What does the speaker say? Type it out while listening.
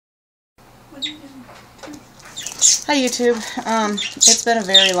Hi YouTube. It's been a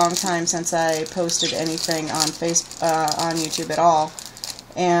very long time since I posted anything on on YouTube at all,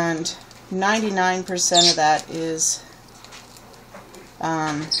 and 99% of that is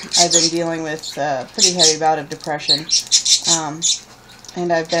I've been dealing with a pretty heavy bout of depression,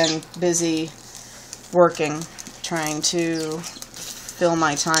 and I've been busy working, trying to fill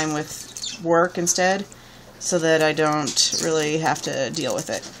my time with work instead, so that I don't really have to deal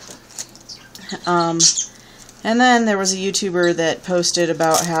with it. And then there was a YouTuber that posted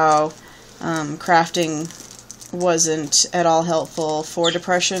about how crafting wasn't at all helpful for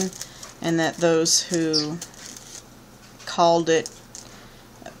depression, and that those who called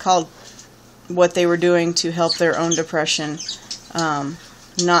what they were doing to help their own depression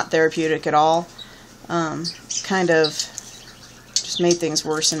not therapeutic at all, kind of just made things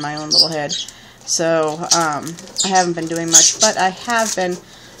worse in my own little head. So I haven't been doing much, but I have been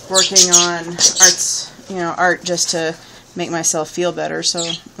working on art just to make myself feel better.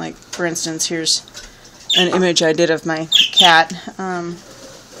 So, like, for instance, here's an image I did of my cat. I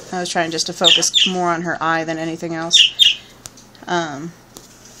was trying just to focus more on her eye than anything else. But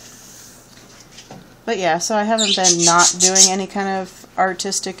yeah, so I haven't been not doing any kind of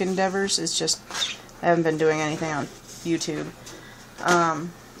artistic endeavors. It's just I haven't been doing anything on YouTube.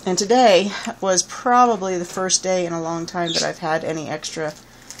 And today was probably the first day in a long time that I've had any extra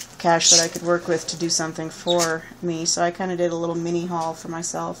cash that I could work with to do something for me, so I kind of did a little mini haul for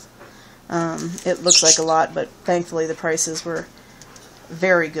myself. It looks like a lot, but thankfully the prices were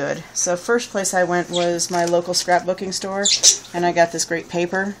very good. So first place I went was my local scrapbooking store, and I got this great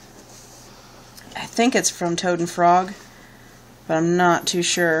paper. I think it's from Toad and Frog, but I'm not too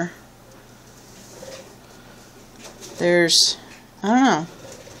sure. I don't know.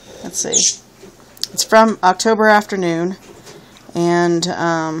 Let's see. It's from October Afternoon, and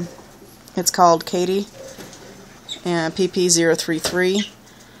it's called Katie, and PP033,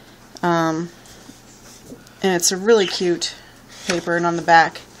 and it's a really cute paper, and on the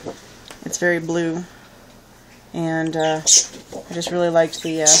back it's very blue, and I just really liked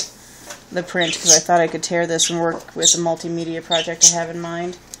the print, because I thought I could tear this and work with a multimedia project I have in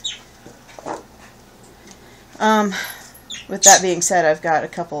mind. With that being said, I've got a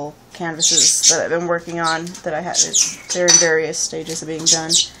couple canvases that I've been working on that they're in various stages of being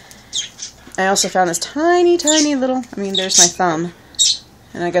done. I also found this tiny little, there's my thumb,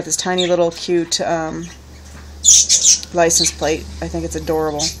 and I got this tiny little cute license plate. I think it's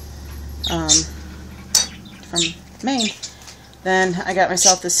adorable, from Maine. Then I got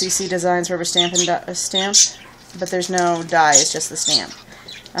myself the CC Designs rubber stamp, but there's no die, it's just the stamp.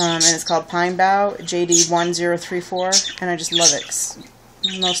 And it's called Pine Bough, JD1034, and I just love it.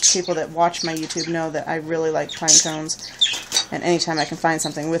 Most people that watch my YouTube know that I really like pine cones, and anytime I can find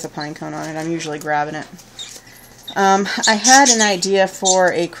something with a pine cone on it, I'm usually grabbing it. I had an idea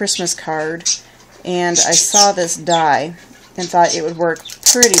for a Christmas card, and I saw this die and thought it would work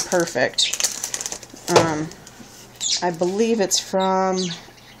pretty perfect. I believe it's from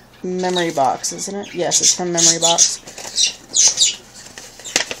Memory Box, isn't it? Yes, it's from Memory Box.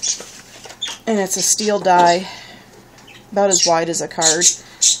 And it's a steel die, about as wide as a card.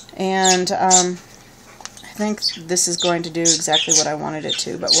 And I think this is going to do exactly what I wanted it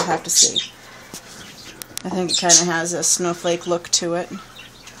to, but we'll have to see. I think it kind of has a snowflake look to it. I'm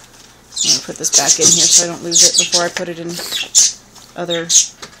going to put this back in here so I don't lose it before I put it in other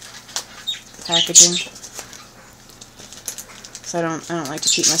packaging. So I don't like to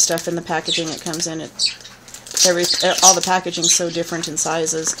keep my stuff in the packaging it comes in. All the packaging's so different in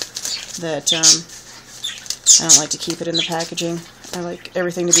sizes that I don't like to keep it in the packaging. I like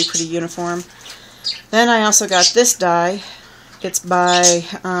everything to be pretty uniform. Then I also got this die. It's by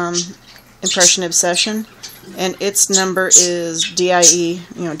Impression Obsession, and its number is DIE,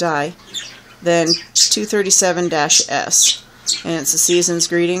 die, then 237-S, and it's the Season's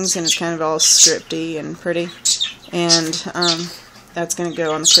Greetings, and it's kind of all scripty and pretty, and that's going to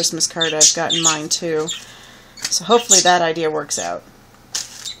go on the Christmas card I've got in mind too. So hopefully that idea works out.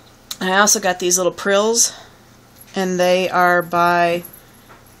 I also got these little prills, and they are by,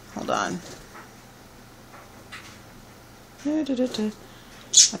 hold on, I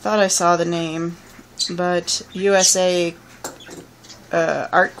thought I saw the name, but USA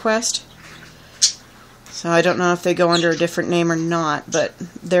Art Quest. So I don't know if they go under a different name or not, but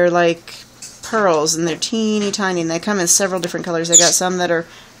they're like pearls, and they're teeny tiny, and they come in several different colors. I got some that are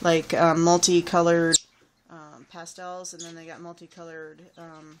like multicolored pastels, and then they got multicolored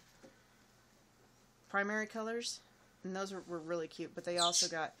primary colors, and those were really cute. But they also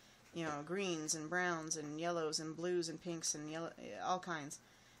got, greens and browns and yellows and blues and pinks and yellow, all kinds.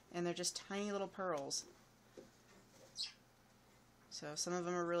 and they're just tiny little pearls. So some of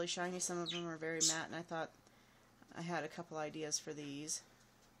them are really shiny, some of them are very matte, and I thought I had a couple ideas for these.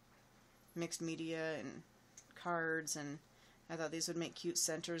 Mixed media and cards, and I thought these would make cute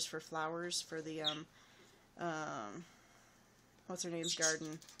centers for flowers for the, what's her name's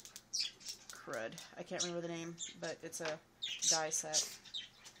garden? Crud. I can't remember the name, but it's a die set.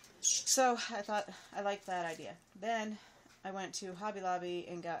 So I thought I liked that idea. Then I went to Hobby Lobby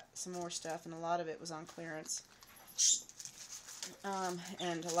and got some more stuff, and a lot of it was on clearance.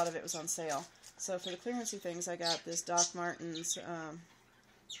 And a lot of it was on sale. So for the clearancey things, I got this Dr.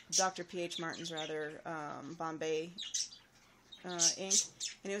 P.H. Martin's Bombay ink,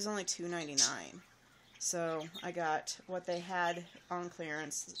 and it was only $2.99. So I got what they had on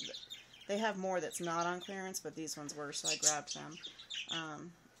clearance. They have more that's not on clearance, but these ones were, so I grabbed them.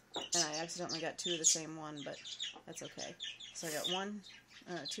 And I accidentally got two of the same one, but that's okay. So I got 1,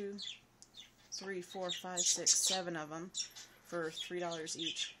 2, 3, 4, 5, 6, 7 of them for $3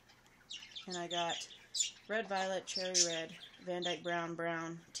 each. And I got red, violet, cherry red, Van Dyke brown,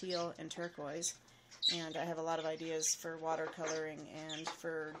 brown, teal, and turquoise. And I have a lot of ideas for watercoloring and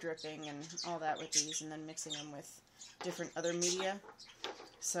for dripping and all that with these, and then mixing them with different other media.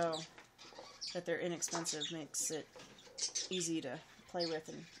 So that they're inexpensive makes it easy to play with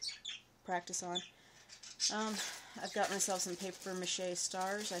and practice on. I've got myself some paper mache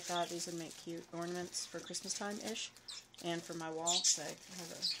stars. I thought these would make cute ornaments for Christmas time-ish, and for my wall, so I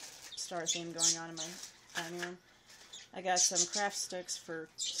have a star theme going on in my dining room. I got some craft sticks for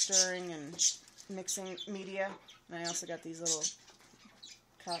stirring and mixing media, and I also got these little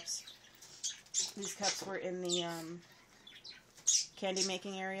cups. These cups were in the candy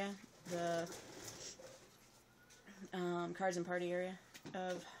making area, the cards and party area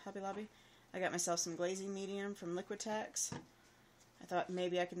of Hobby Lobby. I got myself some glazing medium from Liquitex. I thought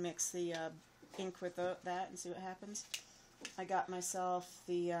maybe I could mix the ink with that and see what happens. I got myself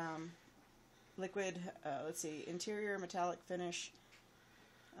the liquid, interior metallic finish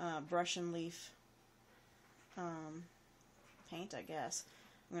brush and leaf paint, I guess.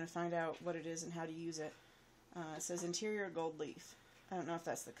 I'm going to find out what it is and how to use it. It says interior gold leaf. I don't know if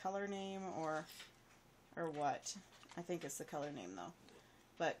that's the color name or what. I think it's the color name though.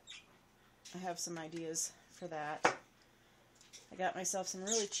 But I have some ideas for that. I got myself some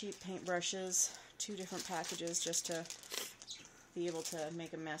really cheap paint brushes, 2 different packages just to be able to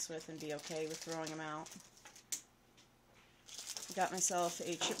make a mess with and be okay with throwing them out. I got myself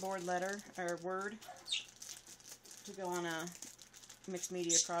a chipboard word to go on a mixed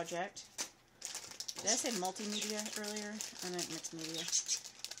media project. Did I say multimedia earlier? I meant mixed media.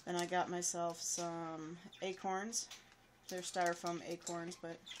 Then I got myself some acorns. They're styrofoam acorns,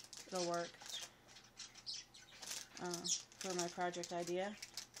 but it'll work for my project idea.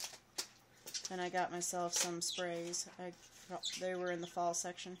 Then I got myself some sprays. They were in the fall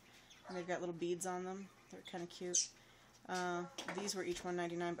section, and they've got little beads on them. They're kind of cute. These were each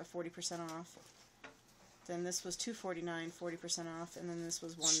 $1.99, but 40% off. Then this was $2.49, 40% off, and then this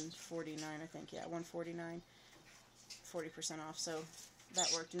was $1.49, I think. Yeah, $1.49, 40% off. So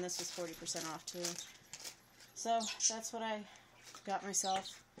that worked, and this was 40% off too. So that's what I got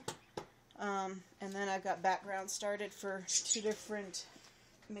myself. And then I've got backgrounds started for 2 different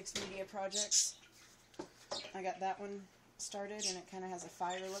mixed media projects. I got that one started, and it kind of has a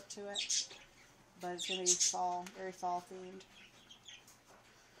fire look to it, but it's going to be fall, very fall themed.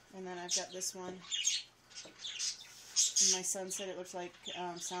 And then I've got this one, and my son said it looks like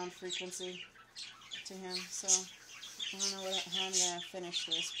sound frequency to him, so I don't know how I'm going to finish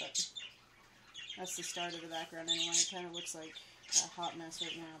this, but that's the start of the background anyway. It kind of looks like a hot mess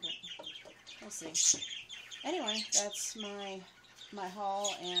right now, but we'll see. Anyway, that's my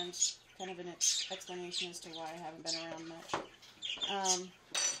haul and kind of an explanation as to why I haven't been around much.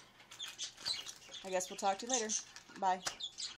 I guess we'll talk to you later. Bye.